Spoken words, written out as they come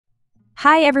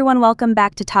Hi everyone, welcome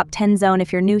back to Top 10 Zone.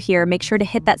 If you're new here, make sure to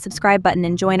hit that subscribe button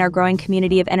and join our growing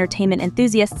community of entertainment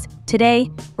enthusiasts.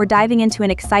 Today, we're diving into an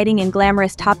exciting and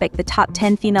glamorous topic, the top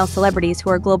 10 female celebrities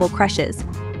who are global crushes.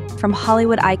 From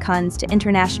Hollywood icons to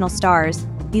international stars,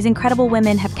 these incredible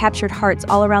women have captured hearts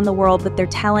all around the world with their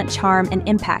talent, charm, and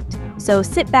impact. So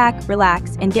sit back,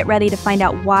 relax, and get ready to find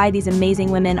out why these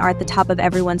amazing women are at the top of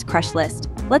everyone's crush list.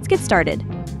 Let's get started.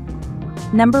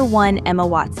 Number 1. Emma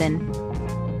Watson.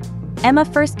 Emma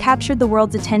first captured the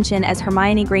world's attention as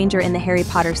Hermione Granger in the Harry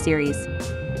Potter series.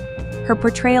 Her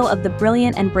portrayal of the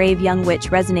brilliant and brave young witch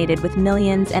resonated with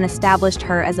millions and established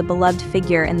her as a beloved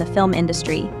figure in the film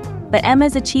industry. But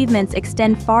Emma's achievements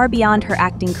extend far beyond her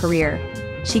acting career.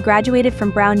 She graduated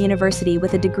from Brown University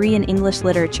with a degree in English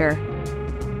literature.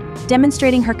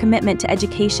 Demonstrating her commitment to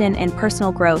education and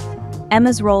personal growth,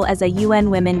 Emma's role as a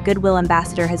UN Women Goodwill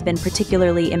Ambassador has been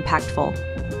particularly impactful.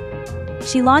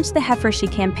 She launched the Heifer She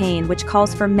campaign, which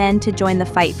calls for men to join the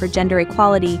fight for gender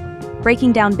equality,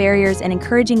 breaking down barriers and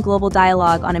encouraging global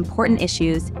dialogue on important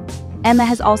issues. Emma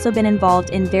has also been involved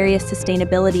in various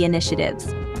sustainability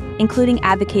initiatives, including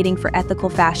advocating for ethical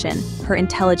fashion. Her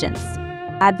intelligence,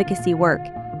 advocacy work,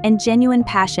 and genuine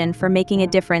passion for making a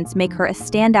difference make her a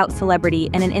standout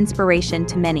celebrity and an inspiration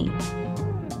to many.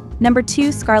 Number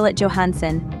 2. Scarlett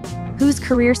Johansson, whose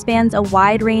career spans a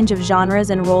wide range of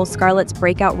genres and roles. Scarlett's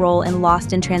breakout role in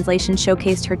Lost in Translation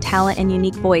showcased her talent and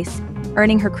unique voice,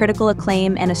 earning her critical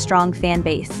acclaim and a strong fan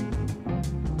base.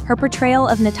 Her portrayal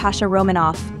of Natasha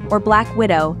Romanoff, or Black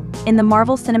Widow, in the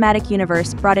Marvel Cinematic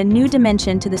Universe brought a new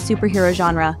dimension to the superhero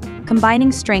genre,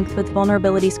 combining strength with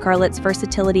vulnerability. Scarlett's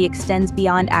versatility extends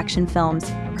beyond action films.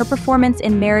 Her performance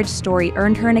in Marriage Story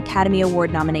earned her an Academy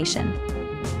Award nomination.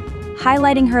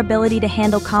 Highlighting her ability to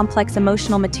handle complex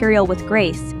emotional material with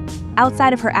grace.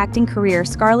 Outside of her acting career,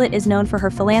 Scarlett is known for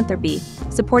her philanthropy,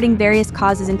 supporting various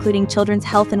causes including children's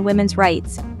health and women's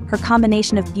rights. Her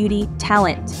combination of beauty,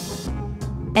 talent,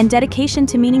 and dedication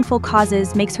to meaningful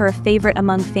causes makes her a favorite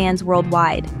among fans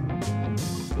worldwide.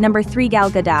 Number 3. Gal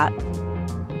Gadot.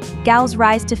 Gal's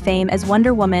rise to fame as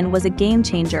Wonder Woman was a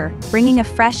game-changer, bringing a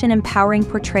fresh and empowering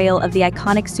portrayal of the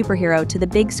iconic superhero to the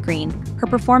big screen. Her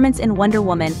performance in Wonder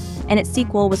Woman and its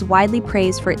sequel was widely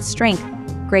praised for its strength,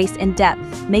 grace, and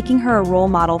depth, making her a role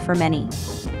model for many.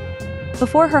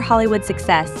 Before her Hollywood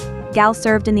success, Gal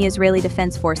served in the Israeli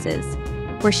Defense Forces,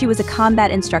 where she was a combat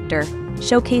instructor,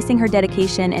 showcasing her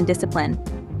dedication and discipline.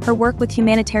 Her work with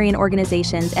humanitarian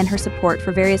organizations and her support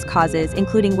for various causes,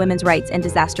 including women's rights and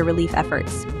disaster relief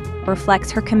efforts,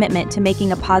 reflects her commitment to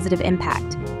making a positive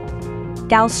impact.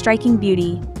 Gal's striking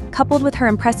beauty, coupled with her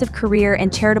impressive career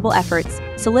and charitable efforts,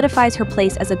 solidifies her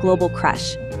place as a global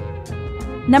crush.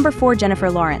 Number 4.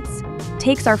 Jennifer Lawrence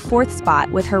takes our 4th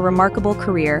spot with her remarkable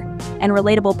career and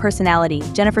relatable personality.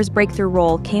 Jennifer's breakthrough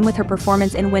role came with her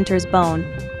performance in Winter's Bone,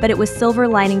 but it was Silver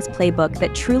Linings Playbook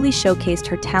that truly showcased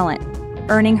her talent,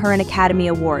 earning her an Academy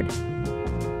Award.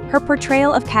 Her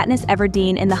portrayal of Katniss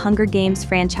Everdeen in the Hunger Games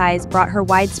franchise brought her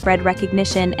widespread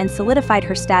recognition and solidified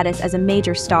her status as a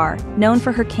major star. Known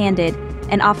for her candid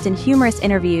and often humorous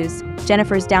interviews,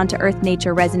 Jennifer's down-to-earth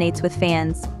nature resonates with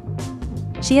fans.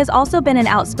 She has also been an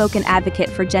outspoken advocate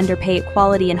for gender pay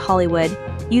equality in Hollywood,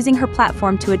 using her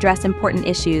platform to address important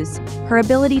issues. Her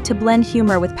ability to blend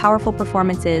humor with powerful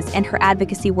performances and her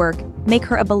advocacy work make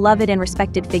her a beloved and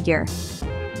respected figure.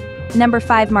 Number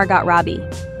 5. Margot Robbie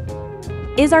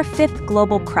is our 5th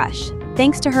global crush.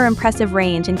 Thanks to her impressive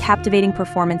range and captivating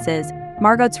performances,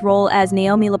 Margot's role as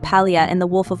Naomi LaPaglia in The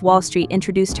Wolf of Wall Street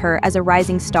introduced her as a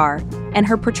rising star, and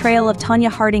her portrayal of Tonya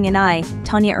Harding in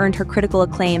Tonya earned her critical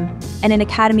acclaim and an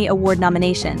Academy Award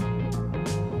nomination.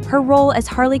 Her role as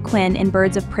Harley Quinn in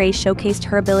Birds of Prey showcased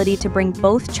her ability to bring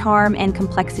both charm and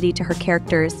complexity to her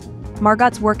characters.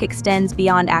 Margot's work extends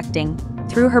beyond acting.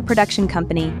 Through her production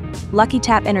company, Lucky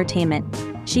Tap Entertainment,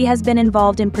 she has been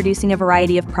involved in producing a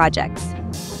variety of projects,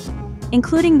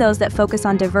 including those that focus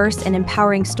on diverse and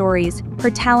empowering stories. Her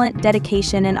talent,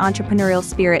 dedication, and entrepreneurial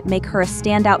spirit make her a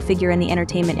standout figure in the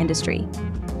entertainment industry.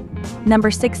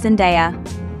 Number 6.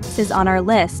 Zendaya is on our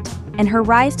list, and her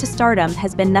rise to stardom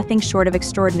has been nothing short of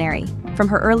extraordinary. From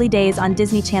her early days on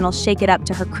Disney Channel's Shake It Up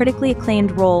to her critically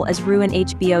acclaimed role as Rue in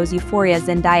HBO's Euphoria,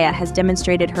 Zendaya has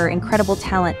demonstrated her incredible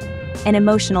talent and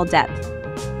emotional depth.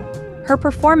 Her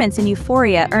performance in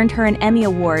Euphoria earned her an Emmy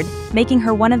Award, making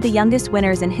her one of the youngest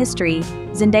winners in history.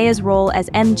 Zendaya's role as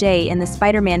MJ in the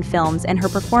Spider-Man films and her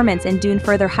performance in Dune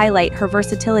further highlight her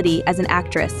versatility as an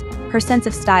actress. Her sense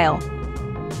of style,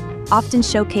 often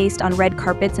showcased on red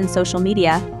carpets and social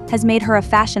media, has made her a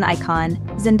fashion icon.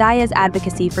 Zendaya's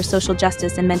advocacy for social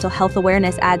justice and mental health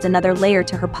awareness adds another layer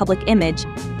to her public image,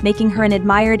 making her an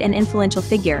admired and influential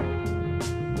figure.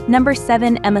 Number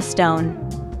 7. Emma Stone.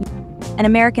 An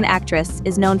American actress,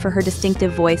 is known for her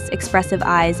distinctive voice, expressive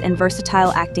eyes, and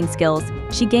versatile acting skills.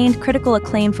 She gained critical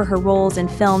acclaim for her roles in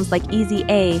films like Easy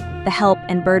A, The Help,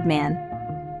 and Birdman.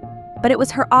 But it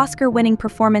was her Oscar-winning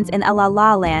performance in La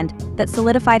La Land that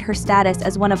solidified her status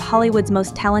as one of Hollywood's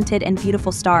most talented and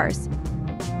beautiful stars.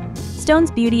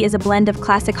 Stone's beauty is a blend of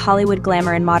classic Hollywood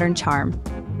glamour and modern charm.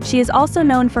 She is also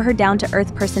known for her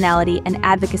down-to-earth personality and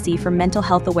advocacy for mental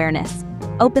health awareness.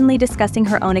 Openly discussing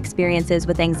her own experiences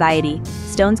with anxiety,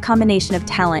 Stone's combination of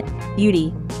talent,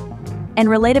 beauty, and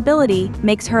relatability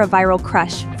makes her a viral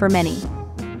crush for many.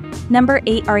 Number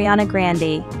 8. Ariana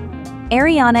Grande.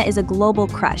 Ariana is a global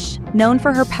crush, known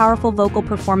for her powerful vocal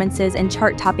performances and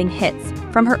chart-topping hits.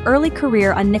 From her early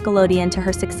career on Nickelodeon to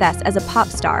her success as a pop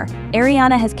star,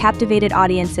 Ariana has captivated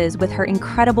audiences with her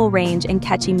incredible range and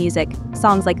catchy music,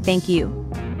 songs like Thank You.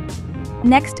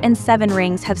 Next and 7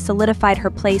 Rings have solidified her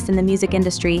place in the music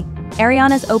industry.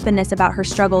 Ariana's openness about her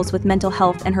struggles with mental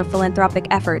health and her philanthropic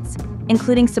efforts,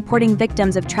 including supporting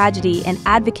victims of tragedy and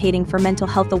advocating for mental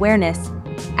health awareness,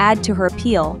 add to her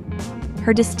appeal.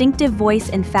 Her distinctive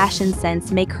voice and fashion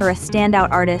sense make her a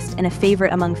standout artist and a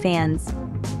favorite among fans.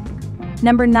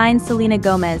 Number 9. Selena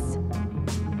Gomez.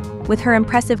 With her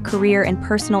impressive career and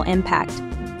personal impact,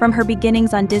 from her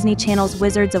beginnings on Disney Channel's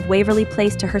Wizards of Waverly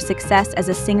Place to her success as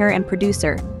a singer and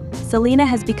producer, Selena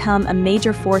has become a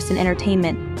major force in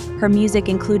entertainment. Her music,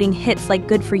 including hits like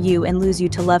Good For You and Lose You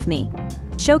to Love Me,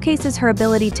 showcases her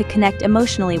ability to connect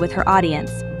emotionally with her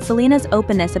audience. Selena's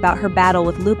openness about her battle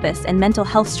with lupus and mental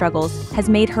health struggles has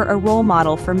made her a role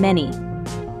model for many.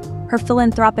 Her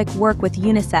philanthropic work with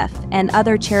UNICEF and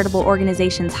other charitable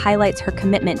organizations highlights her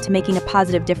commitment to making a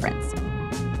positive difference.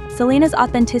 Selena's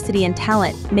authenticity and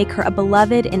talent make her a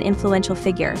beloved and influential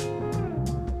figure.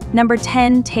 Number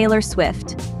 10. Taylor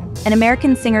Swift. An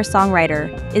American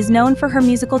singer-songwriter, is known for her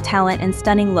musical talent and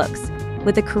stunning looks.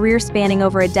 With a career spanning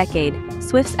over a decade,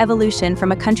 Swift's evolution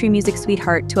from a country music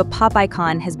sweetheart to a pop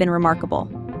icon has been remarkable.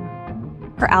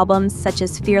 Her albums, such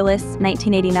as Fearless,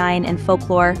 1989, and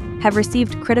Folklore, have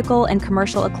received critical and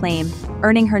commercial acclaim,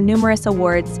 earning her numerous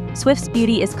awards. Swift's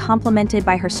beauty is complemented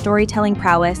by her storytelling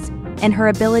prowess and her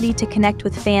ability to connect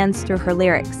with fans through her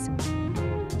lyrics.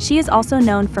 She is also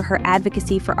known for her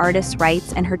advocacy for artists'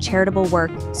 rights and her charitable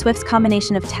work. Swift's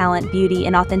combination of talent, beauty,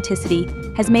 and authenticity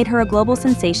has made her a global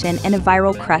sensation and a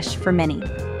viral crush for many.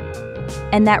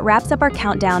 And that wraps up our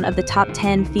countdown of the top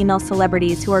 10 female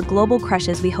celebrities who are global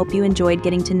crushes. We hope you enjoyed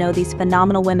getting to know these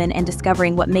phenomenal women and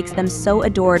discovering what makes them so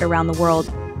adored around the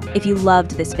world. If you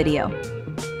loved this video,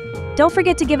 don't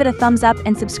forget to give it a thumbs up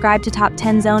and subscribe to Top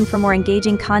 10 Zone for more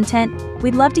engaging content.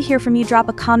 We'd love to hear from you. Drop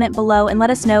a comment below and let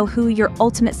us know who your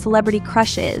ultimate celebrity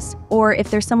crush is, or if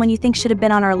there's someone you think should have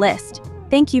been on our list.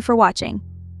 Thank you for watching.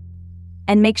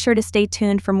 And make sure to stay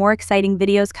tuned for more exciting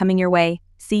videos coming your way.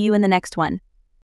 See you in the next one.